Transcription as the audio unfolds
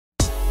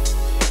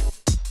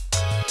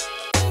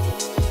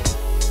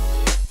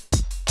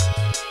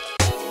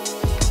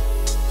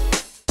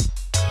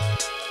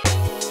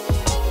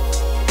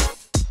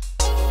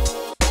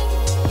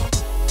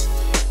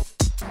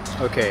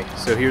Okay,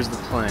 so here's the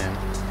plan.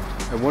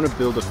 I want to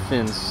build a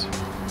fence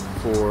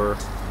for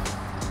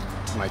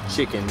my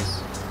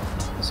chickens.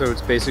 So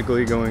it's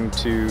basically going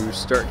to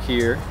start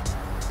here.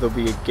 There'll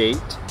be a gate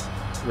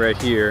right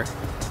here.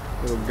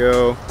 It'll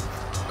go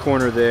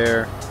corner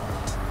there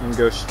and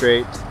go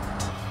straight.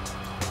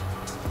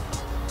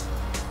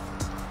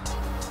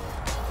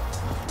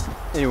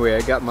 Anyway,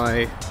 I got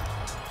my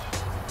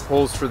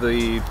holes for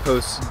the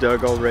posts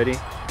dug already,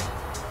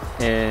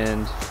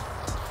 and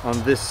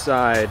on this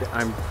side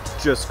I'm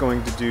just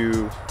going to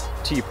do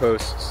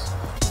T-posts.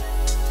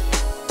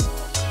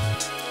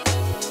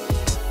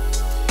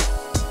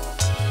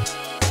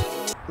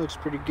 Looks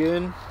pretty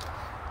good.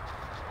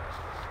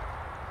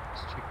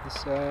 Let's check this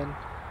side.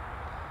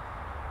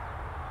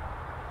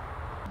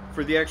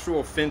 For the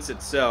actual fence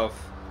itself,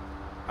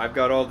 I've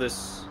got all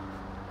this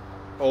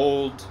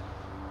old,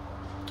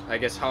 I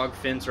guess, hog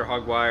fence or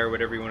hog wire,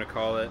 whatever you want to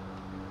call it.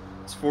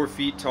 It's 4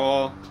 feet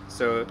tall,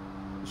 so it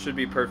should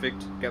be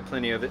perfect. Got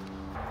plenty of it.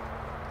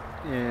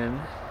 And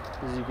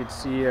as you can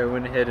see, I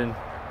went ahead and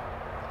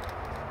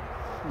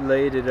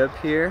laid it up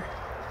here.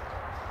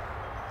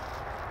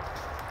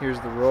 Here's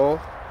the roll.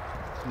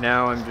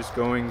 Now I'm just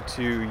going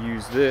to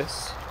use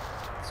this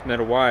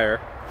metal wire,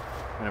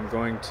 and I'm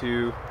going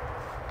to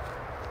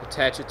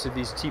attach it to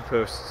these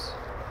T-posts.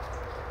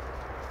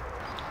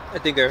 I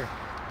think our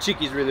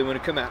chickies really want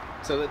to come out,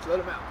 so let's let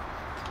them out.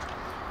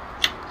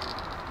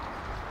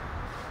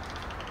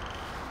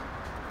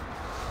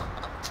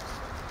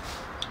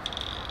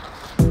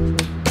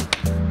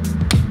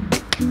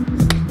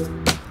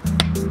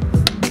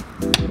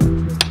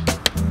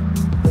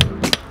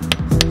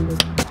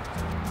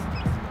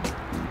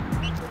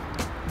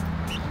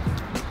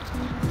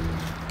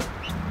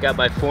 Got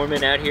my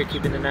foreman out here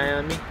keeping an eye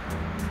on me.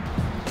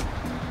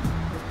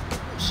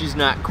 She's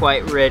not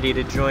quite ready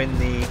to join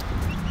the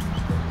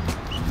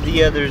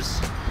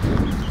others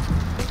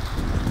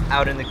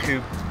out in the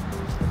coop.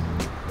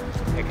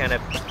 I kind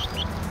of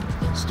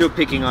still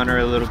picking on her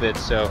a little bit,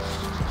 so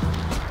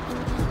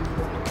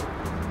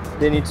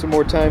they need some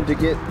more time to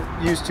get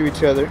used to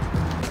each other.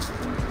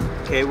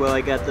 Okay, well,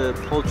 I got the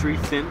poultry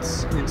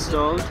fence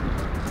installed,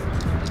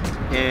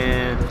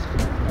 and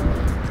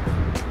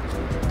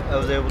I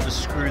was able to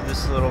screw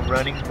this little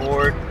running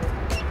board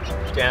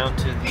down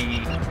to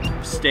the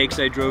stakes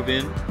I drove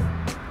in.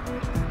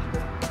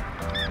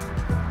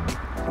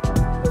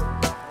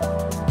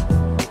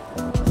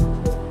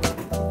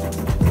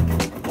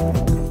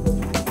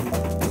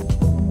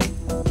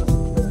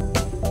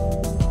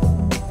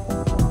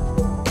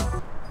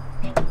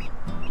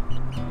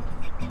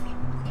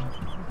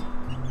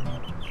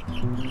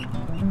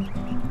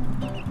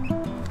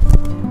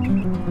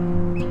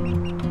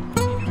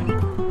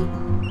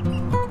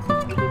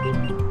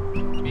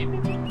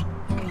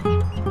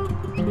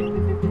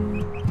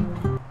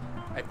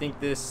 I think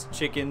this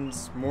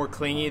chicken's more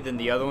clingy than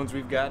the other ones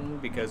we've gotten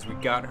because we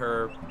got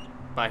her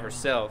by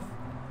herself.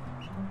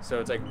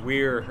 So it's like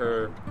we're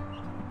her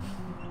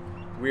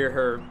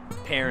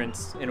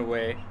parents in a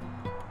way.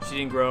 She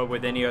didn't grow up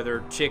with any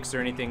other chicks or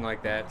anything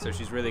like that, so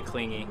she's really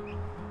clingy.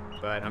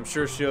 But I'm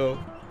sure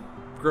she'll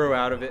grow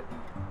out of it.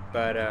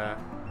 But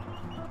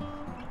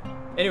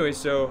anyway,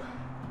 so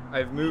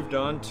I've moved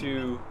on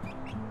to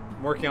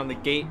working on the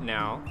gate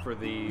now for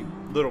the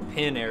little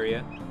pen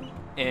area,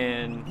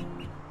 and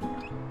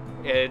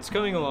it's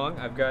coming along.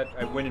 I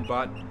went and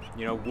bought,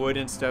 wood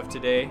and stuff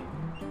today.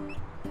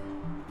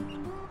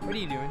 What are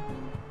you doing?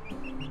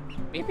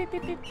 Beep, beep,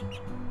 beep, beep.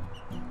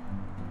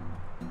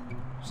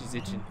 She's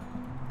itching.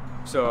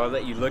 So I'll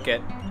let you look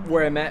at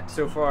where I'm at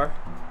so far.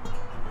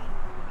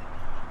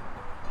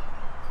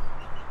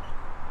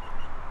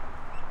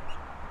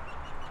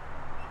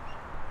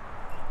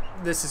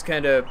 This is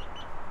kind of,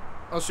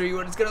 I'll show you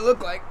what it's gonna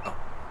look like. Oh.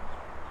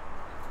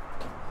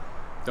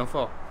 Don't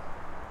fall.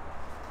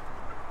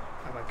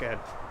 Oh my god,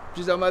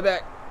 she's on my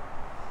back.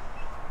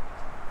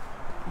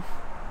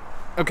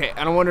 Okay,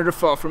 I don't want her to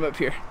fall from up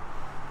here.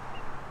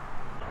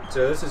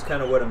 So this is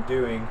kind of what I'm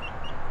doing.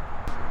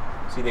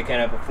 See, they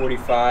kind of have a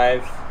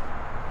 45,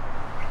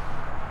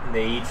 and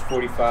they each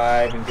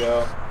 45 and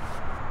go.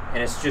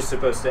 And it's just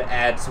supposed to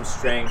add some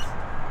strength.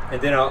 And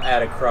then I'll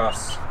add a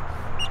cross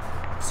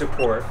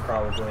support,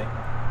 probably.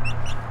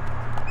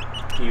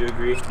 Do you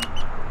agree?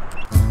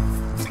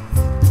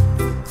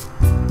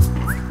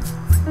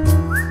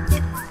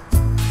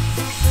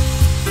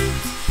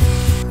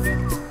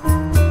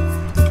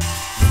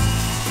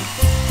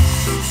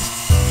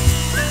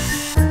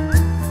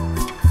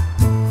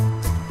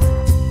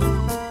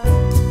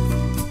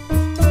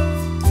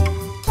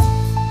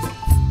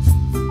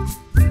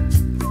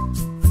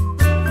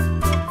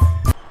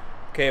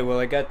 Okay, well,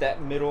 I got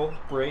that middle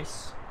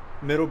brace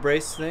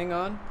thing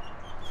on.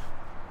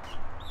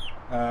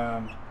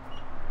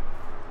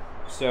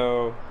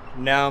 So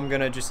now I'm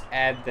gonna just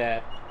add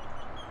that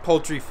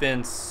poultry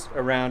fence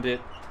around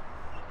it,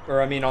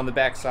 or I mean on the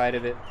back side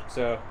of it.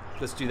 So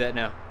let's do that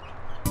now.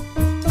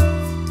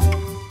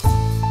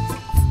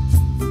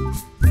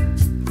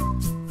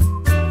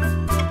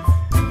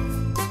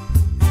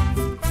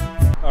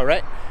 All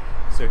right,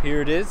 So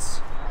here it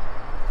is.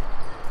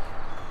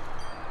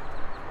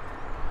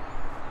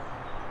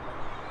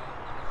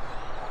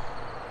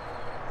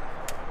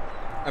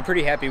 I'm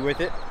pretty happy with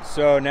it.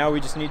 So now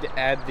we just need to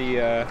add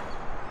the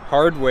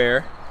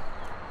hardware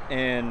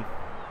and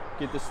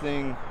get this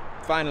thing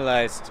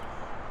finalized.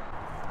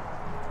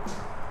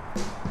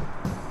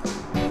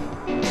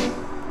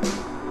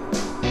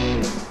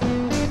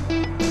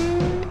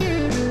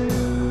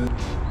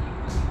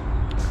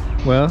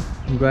 Well,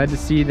 I'm glad to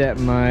see that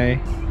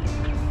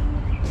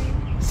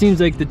seems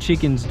like the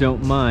chickens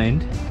don't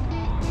mind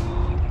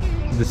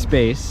the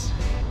space.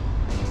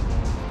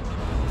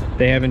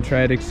 They haven't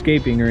tried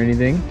escaping or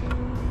anything.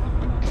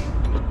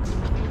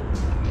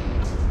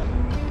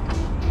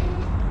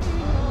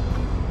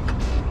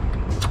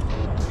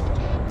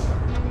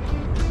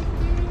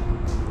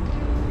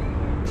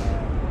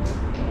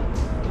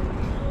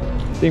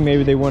 I think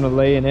maybe they want to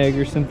lay an egg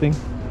or something.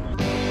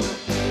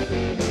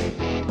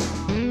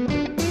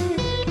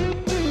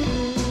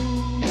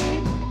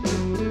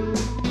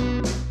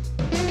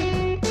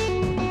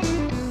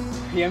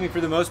 Yeah, I mean,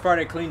 for the most part,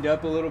 I cleaned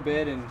up a little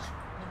bit, and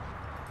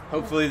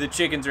hopefully the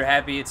chickens are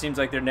happy. It seems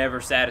like they're never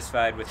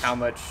satisfied with how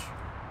much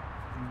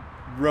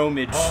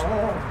roamage.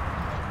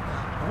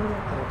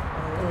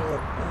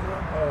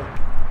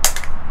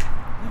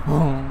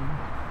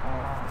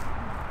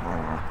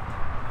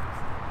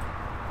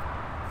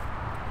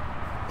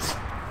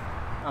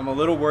 I'm a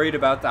little worried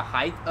about the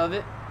height of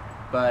it,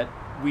 but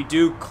we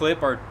do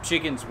clip our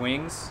chickens'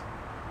 wings,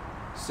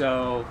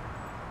 so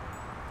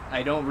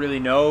I don't really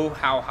know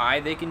how high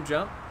they can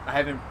jump. I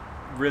haven't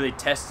really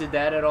tested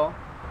that at all.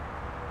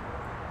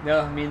 No,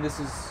 I mean, this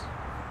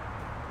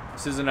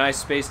is a nice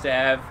space to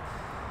have.